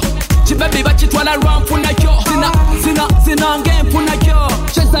yo Chibaby bachitwala rwamfuna yo Zina ngemfuna yo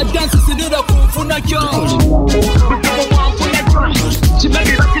Cheza dance sinira kumfuna yo Buzibu bwamfuna yo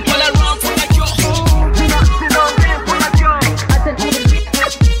Chibaby bachitwala rwamfuna yo Zina ngemfuna yo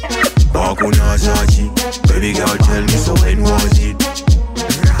Bakuna Sachi, baby girl tell me so when was it?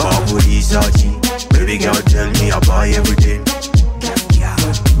 Bakuna Sachi, baby girl tell me I buy everything.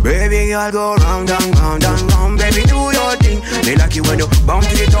 Baby girl go round and round and round, baby do your thing. Me like it when you bounce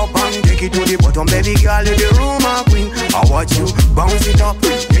it up and take it to the bottom. Baby girl in the room a queen. I watch you bounce it up,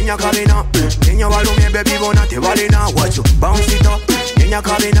 in your cabina. In your balloon, me baby wanna te valina. Watch you bounce it up, in your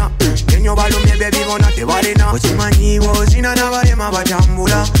cabina. In your balloon, me baby wanna te valina. Watch mani was in another ma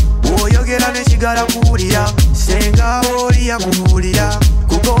batambula. Oh you get on the cigara kuria, senga oria kuria.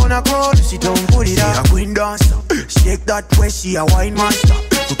 Kukona call, she don't put it up. She a queen dancer, shake that waist, she a wine master.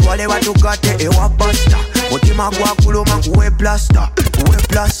 Kutwale watukate ewa pasta. Otima kwa kuloma kuwe plaster.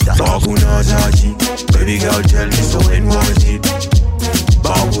 Bakuna Sachi, baby girl tell me so when was it?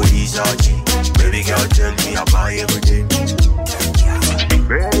 Bakuna Sachi, baby girl tell me I buy everything.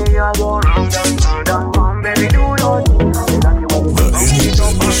 Baby I go round and round and round, baby do your thing.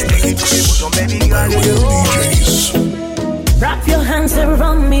 Baby girl DJs. Wrap your hands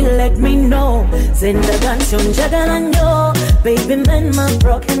around me, let me know. Zinda ganshon jagalanyo, baby mend my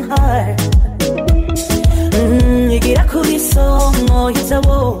broken heart. Yigira kubiso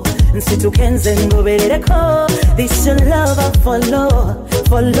moyitawo, nsitukenze ngoberereko. This your love I follow.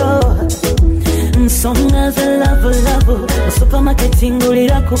 Songa za love supermarket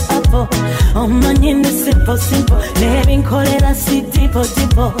ingulira ku apple. Omanyinde simple nebi nkolera si tipo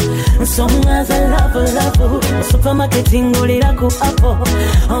Songa za love supermarket ingulira ku apple.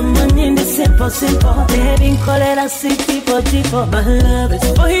 Omanyinde simple nebi nkolera si tipo My love is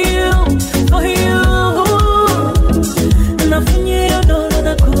for you Nafunye yo dolo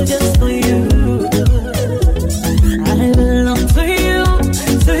na ku just for you I belong to you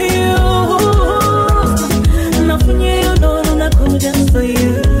Just for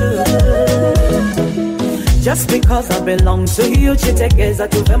you. Just because I belong to you, chitegeza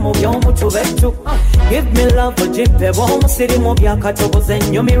tuve mu byomu tuvetu. Give me love, jipe womu siri mu byakatoboze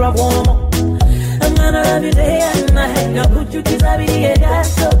nyumira womu. I'm gonna love you day and night. Nakuchukiza biye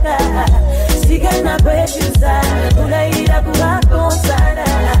gasoka. Sigana kwechuza, ulaira kubakonsana.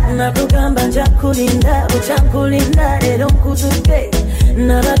 Nakugamba njakulinda, uchakulinda lero nkutute.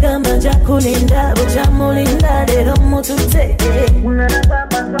 Nabagamba njakulinda, uchamulinda lero mutute.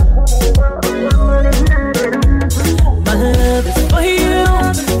 My love is for you.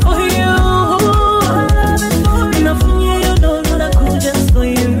 Nafunye yo dolo na ku just for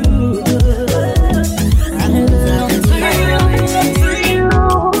you.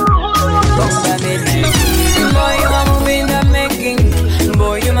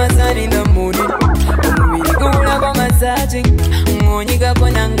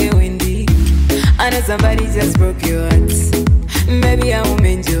 I know somebody just broke your heart. Maybe I will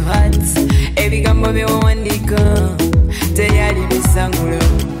mend your heart. Every come of your one come. Tayari bisangulo.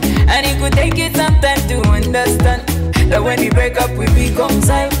 And it could take it some time to understand that when we break up we become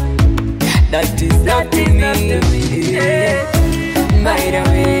silent. That is not to me. Yeah. By the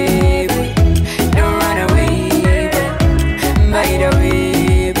way, don't run away. By the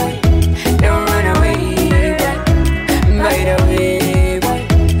way, don't run away. By the way,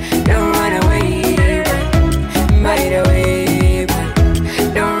 don't run away. By the way,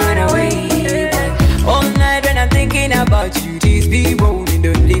 don't run away. All night when I'm thinking about you, please be bold and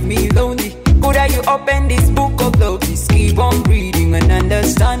don't leave me lonely. Could I you open this book of love? Please keep on reading and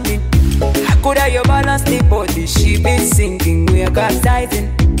understanding. Could I you balance the body? Ship is sinking, we are capsizing.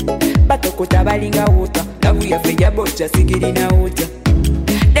 But to kota balinga water, now we are figure bocha sigirina water.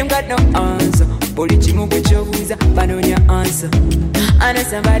 Them got no answer. Polichi mugucho visa, but on your answer. I know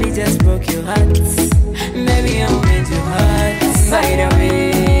somebody just broke your heart. Maybe I'll mend your heart. By the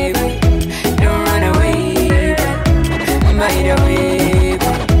way, don't run away. By the way,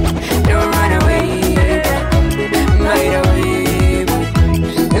 don't run away. By the way.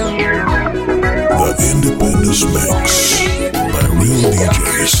 The Independence Mix by Real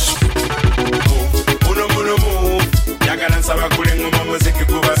DJs. Uno, yagalanza bakulengo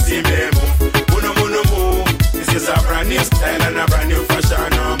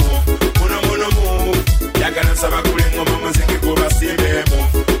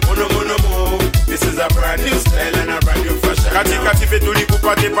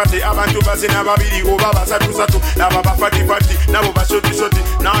bakwate abantu bazina babiri oba basatu nabo bafatifati nabo basoti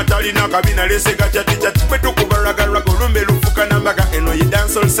n'atalina kabina lesega chati kwe tukubaragaraga olumbe lufuka nambaga eno ye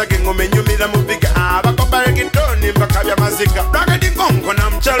dancehall sage ngome nyumira mu biga abakopa reggaeton bakabya mazika ragadingongo na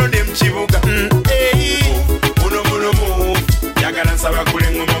mchalo ne mchibuga muno yagala nsaba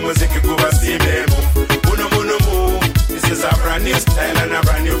kulengoma muziki kuba simbe muno this is a brand new style and a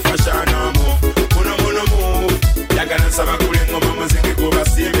brand new fashion muno yagala nsaba kulengoma muziki kuba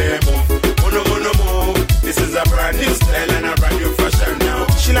simbe muno this is a brand new style and a brand new fashion now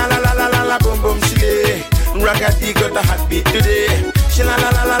shila la boom boom shile Ragati got the heartbeat today shila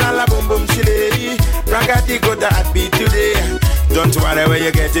la boom boom shile Ragati got the heartbeat today. Don't worry where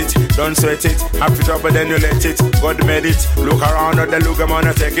you get it, don't sweat it. Have it up and then you let it. God made it. Look around at the look, I'm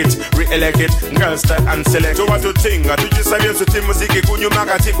gonna take it. Re-elect it, girl start and select. So what you think? I do you say you to muziki kunyu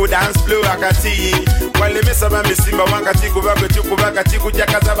makati ku dance floor akati. While the mess about me simba wakati kubakati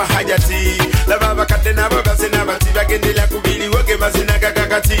kujakaza bahajati. Lava bakate na baba sina bati bagendela kubili woke mazina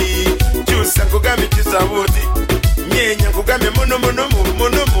kakakati. Juice kugami juice awoti. Nyenya kugami mono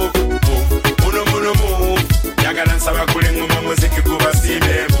yagala nsaba kulengoma muziki kuba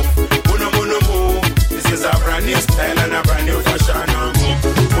simbe muno this is a brand new style and a brand new fashion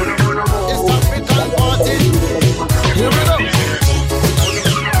muno it's African party here we go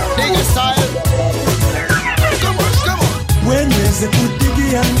dig style come on wenyeze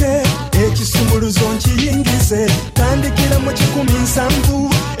kudigi yange ekisumuluzo nkiyingize tandikira mu 17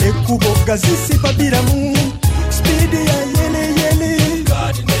 ekuboga zisipabiramu speed ya yele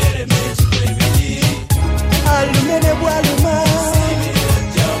alumene bwaluma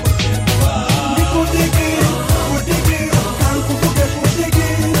ndikudigi kankukuge kudigi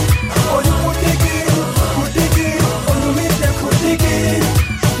oli kudigi olumite kudigi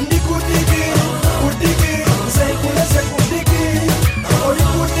ndikudigi zekulese kudigi oli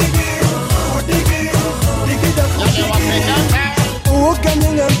kudigi digida kudigi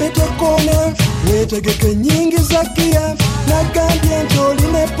uganyenga mpete kona wetegeke nyingi za kia nagambye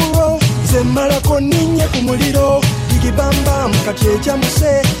ntoline puro zemalako ninye ku muliro igibamba mukati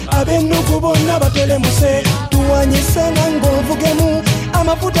ekyamuse abenugu bonna batelemuse tuwanyise nange onvugemu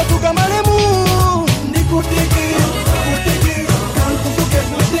amafuta tugamalemu ndikudigi kankuvuge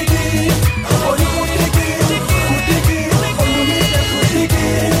kudigi oli kudigi olumite kudigi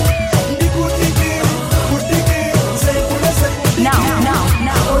ndikudigi zekulese kudigi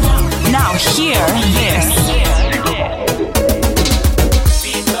Now hear this.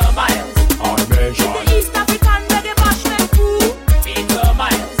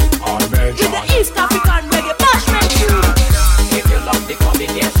 East African reggae bashment crew. If you love the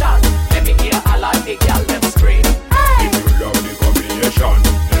combination, let me hear all of the girl them scream. Hey. If you love the combination,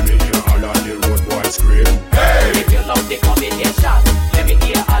 let me hear all of the road boys scream. Hey. If you love the combination, let me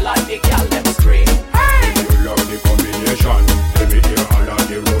hear all of the girl them scream. Hey. If you love the combination, let me hear all of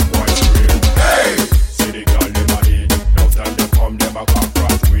the road boys scream. Hey. See the girl them a need, love time they come them a come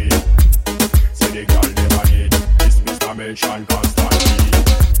front way. See the girl them a need, this Mr. Mention constantly.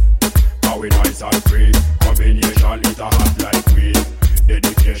 We nice and free, combination it a hot like weed.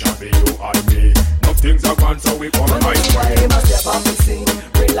 Dedication for you and me. No things are gone so we come right way. When I step off the scene,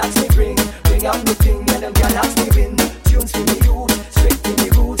 relax me bring out the thing and them can ask me win. Tunes for me youth, straight for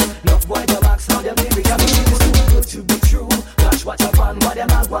me roots. Love boy the box, how them lyrics and me it's too good to be true. Flash watch up on what them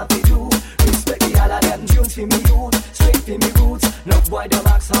all want to do. Respect the all of them tunes for me youth, straight for me roots. Love boy the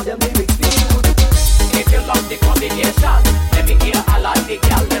box, how them lyrics be true. If you love the combination, let me hear all of the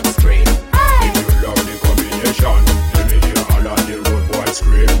girl them scream. If you love the combination, let me hear all of the road boys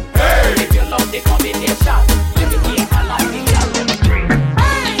scream. Hey! If you love the combination, let me hear all of the girl them scream.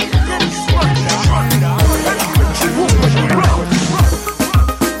 Hey!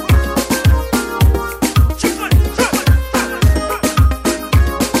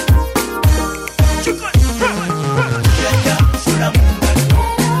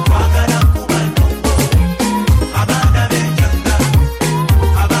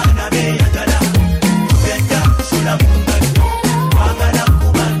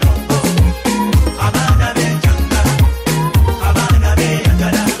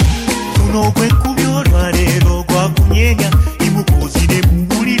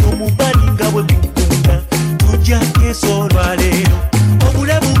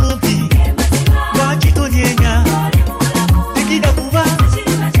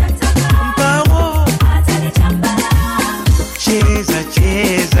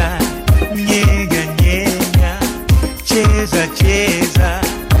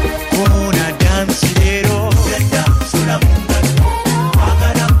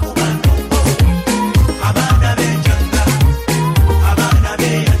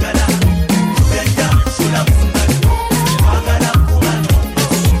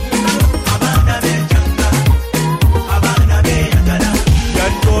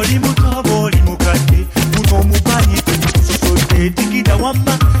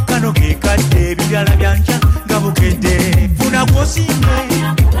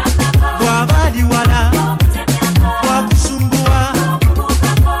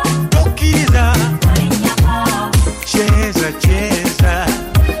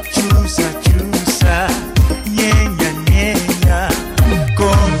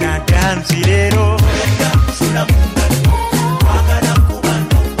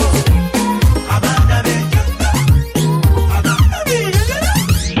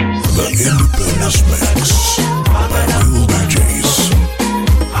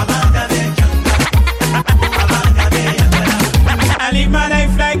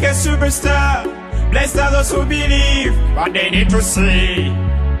 like a superstar. Blessed are those who believe what they need to see.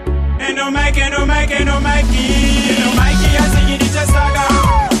 And no Mikey, no Mikey, no Mikey. No Mikey, I sing it, it's a saga.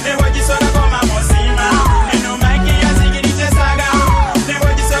 They watch you soda come and mosima. And no Mikey, I sing it, it's a saga. They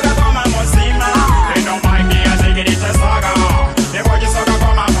watch you soda come and mosima. And no Mikey, I sing it, it's a saga. They watch you soda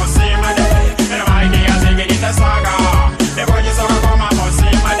come and mosima. And no Mikey, I sing it, it's a saga. They watch you soda come and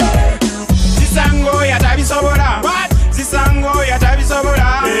mosima. Zisango ya tabi sobora. What? Zisango ya tabi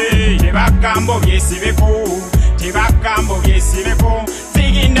sobora. Hey, tebakambo byesibeku. Tebakambo byesibeku.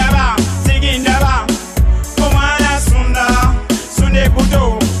 Sigindaba, sigindaba. Omwana sunda, sunde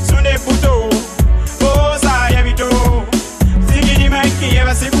puto, sunde puto. Oza yabito. Sigidi maiki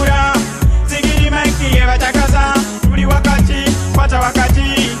yeba sigura. Sigidi maiki yeba takaza. Tuli wakati, pata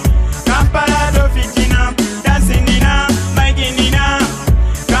wakati. Kampala to fitina, dancing nina, maiki nina.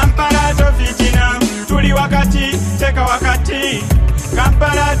 Kampala to fitina, tuli wakati, teka wakati.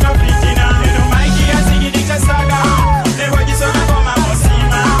 Kampala to fitina, eno maiki ya sigidi chasaga. Nevo jisoga koma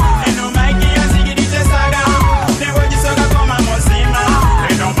mosima. Eno maiki ya sigidi chasaga. Nevo jisoga koma mosima.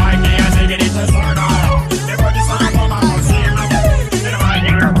 Eno maiki ya sigidi chasaga. Nevo jisoga koma mosima. Eno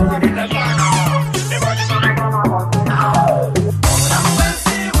maiki ya sigidi chasaga. Nevo jisoga koma mosima. Obulamu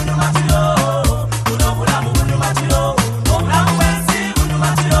wensi bunu matiro. Obulamu bunu matiro. Obulamu wensi bunu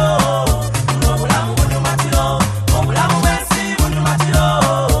matiro. Obulamu bunu matiro. Obulamu wensi bunu matiro.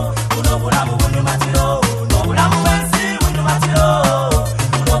 Obulamu bunu matiro. Obulamu wensi bunu matiro.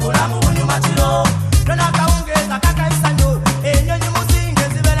 Obulamu bunu matiro. Nona kaungeza kaka isanyo. Enyonyi musinge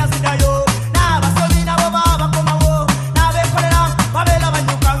zibera zidayo. N'abasomi nabo baba komawo. N'abekolera babera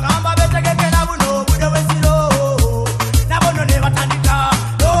banyuka ngamba betegekera buno budde bw'ensiro. Nabo nno ne batandika.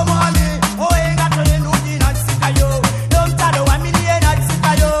 N'omwami ow'engato n'ennuugi n'agisikayo. N'omutalo wa miliye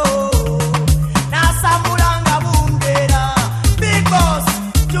n'agisikayo. N'asambula nga bumbeera. Big Boss,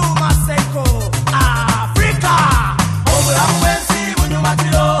 Juma Seko, Africa. Obulamu bw'ensi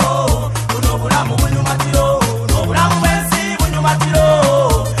bunyumatiro. Buno obulamu bunyumatiro. Obulamu bw'ensi bunyumatiro.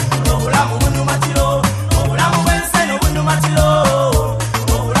 Obulamu bunyumatiro. Obulamu bw'ensi no bunyumatiro.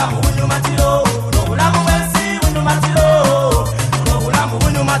 Obulamu bunyumatiro. Obulamu bw'ensi bunyumatiro. Obulamu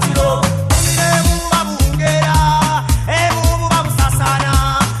bunyumatiro. Emu babungera, emu babusasana.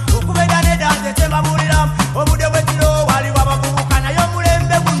 Okubega n'eddanze tebabulira. Obudde bw'ekiro waliwo abavubuka naye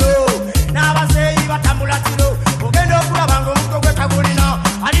omulembe guno. N'abazeeyi batambula kiro. Ogenda okulaba ng'omutwe gwe tagulina.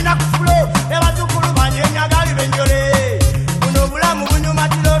 Alina ku fulo ne bazzukulu banyeenya gaali benjole. Buno obulamu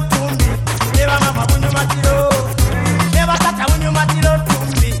bunyumatiro ttumbi. Ne bamama bunyumatiro. Ne batata bunyumatiro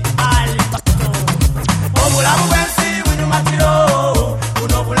ttumbi. Ali bato. Obulamu bw'ensi bunyumatiro.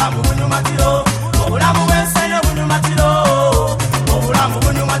 Buno obulamu bunyumatiro. Obulamu bw'ensi no bunyumatiro. Obulamu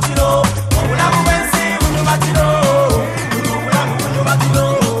bunyumatiro. Obulamu bw'ensi bunyumatiro. Buno obulamu bunyumatiro.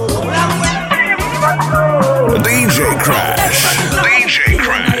 Obulamu bw'ensi bunyumatiro. DJ Crash. DJ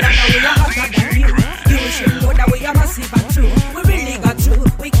Crash. You should know that we are massive and true. We really got through.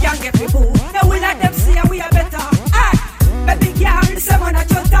 We can't get people. Now we let them see we are better. Ah, baby girl, someone that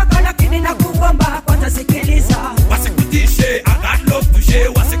you talk on a kid in a kuwamba. What does it kill is Wasikutishe, I got love to share.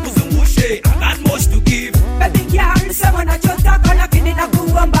 Wasikuzungushe, I got much to give. baby girl, someone that you talk on a kid in a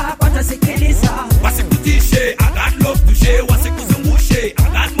kuwamba. What does it kill is Wasikutishe, I got love to share. Wasikuzungushe, I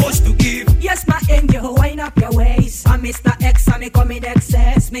got much to give. Yes, my angel, wind up your waist. I'm Mr. X, I'm come in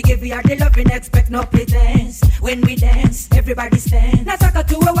excess. Me give you the loving, expect no pretense. When we dance, everybody stand. Nataka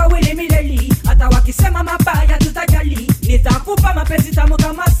tuwe wawili milele. Hata wakisema mabaya tutajali. Nitakupa mapenzi tamu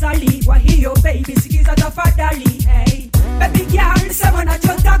kama asali. Kwa hiyo baby, sikiza tafadhali. Hey, baby girl, sema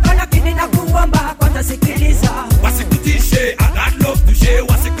unachotaka lakini nakuomba kwanza sikiliza. Wasikutishe, I got love to share.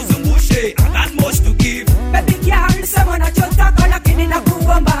 Wasikuzungushe, I got much to give. Baby girl, sema unachotaka lakini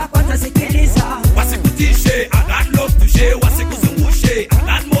nakuomba kwanza sikiliza. Wasikutishe, I got love to share. Wasikuzungushe, I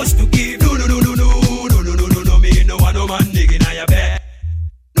got much to give. No, no, no, no, no, no, no, no, no, no, me no want no man digging on your bed.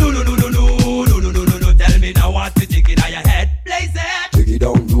 No, no, no, no, no, no, no, no, no, no, tell me now what you thinking on your head. Blaze it. Take it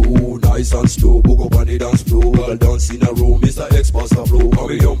down low, nice and slow. Book up on the dance floor. Girl dance in a row, Mr. X Master Flow. How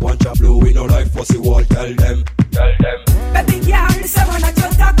we don't punch a blow. We no like fussy wall. Tell them, tell them. Baby girl, sema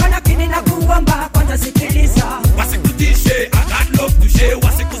unachotaka lakini nakuomba kwanza sikiliza. Wasikutishe, I got love to share.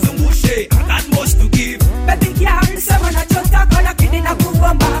 Wasikuzungushe, I got much to give. Baby girl, sema unachotaka lakini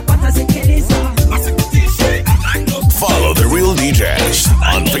nakuomba kwanza sikiliza. Wasikutishe, I got love. Follow The Real DJs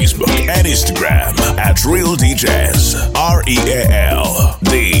on Facebook and Instagram at Real DJs.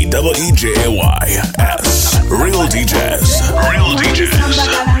 REALDJAYS. Real DJs. Real DJs.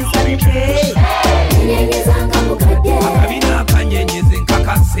 Akabina akanyenyezi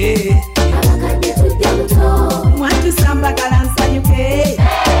nkakase. Mwatusamba kalansa yuke.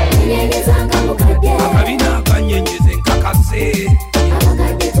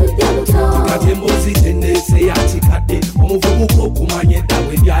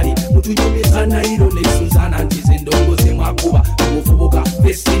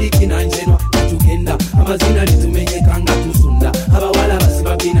 amazina litumenyeka nga tusunda abawala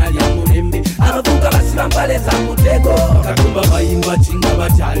basiba bina lya mulembe abavuka basiba mpale za mutego katumba bayimba kinga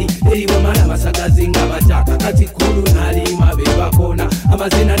batali eriwe mala masagazi nga bataka kati kulu nalima bebakona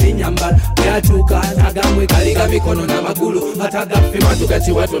amazina nenyambala byatuka agamwe kaliga mikono n'amagulu atagaffe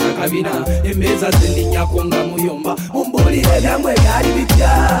matugati wato na kabina emeza zindinyako nga muyomba mumbulire byamwe byali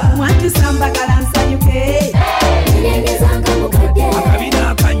bitya mwatusambagala nsanyuke Nengezanga mukadde akabina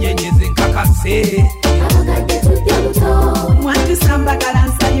akanyenyeze nkakase abakadde tujja buto mwatusambagala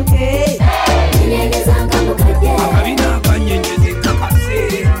nsanyuke Nengezanga mukadde akabina akanyenyeze nkakase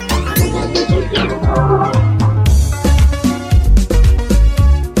abakadde tujja buto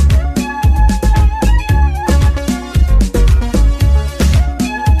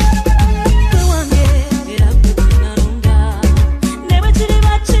Never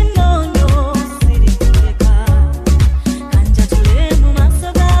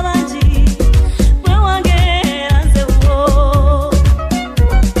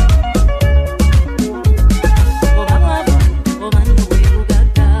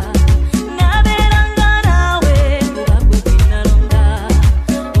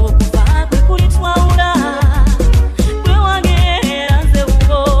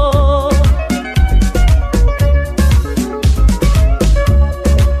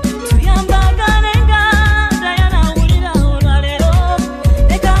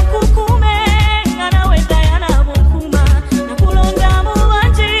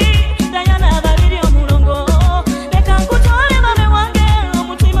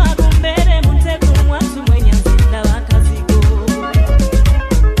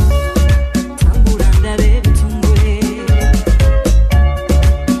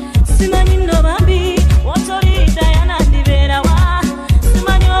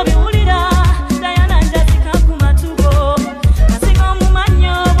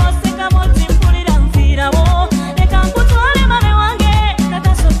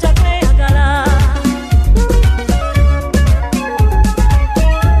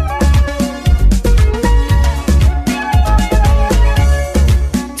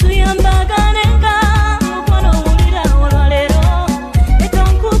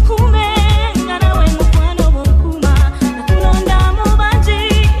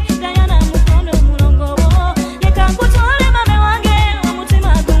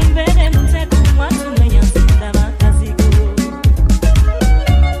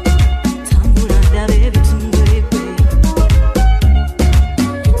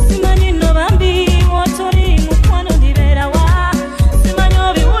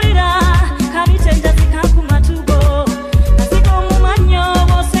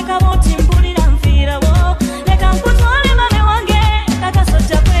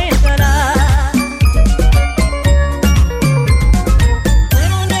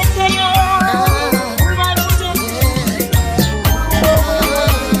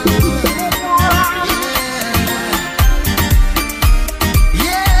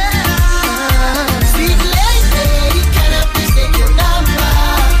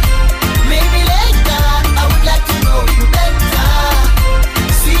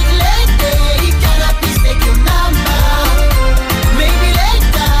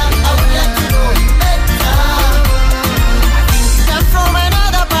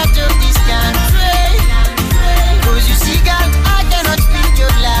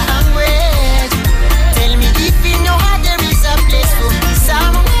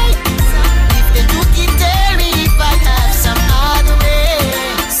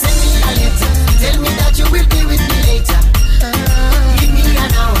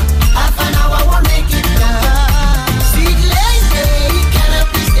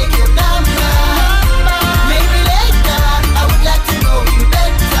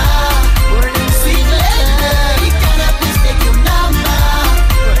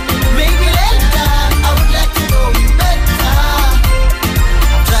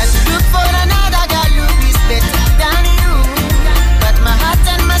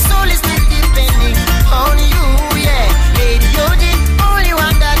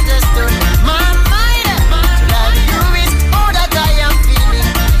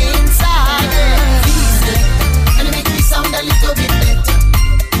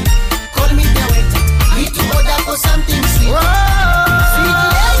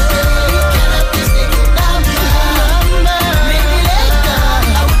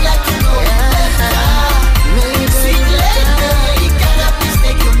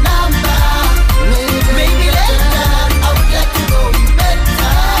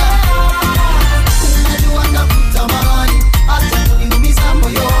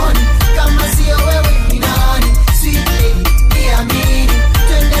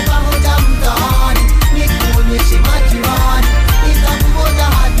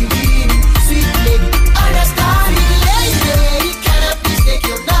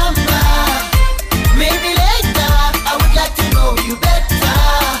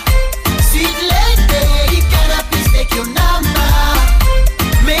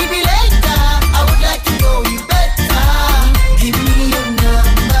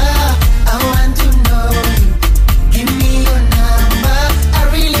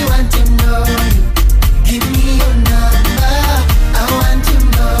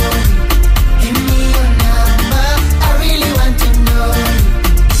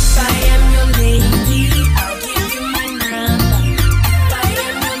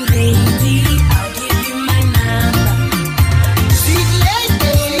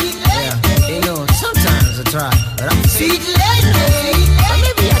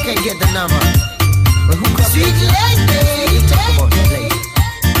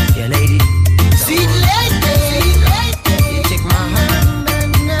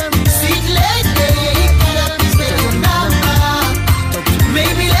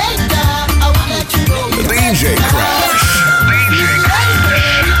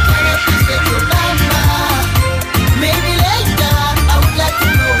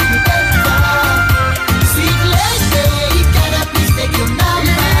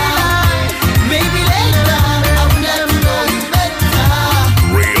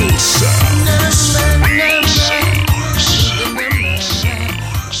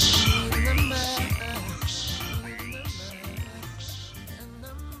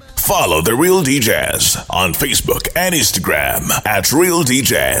Follow The Real DJs on Facebook and Instagram at Real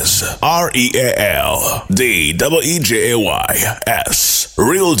DJs. RealDeejays.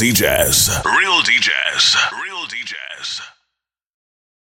 Real DJs. Real DJs.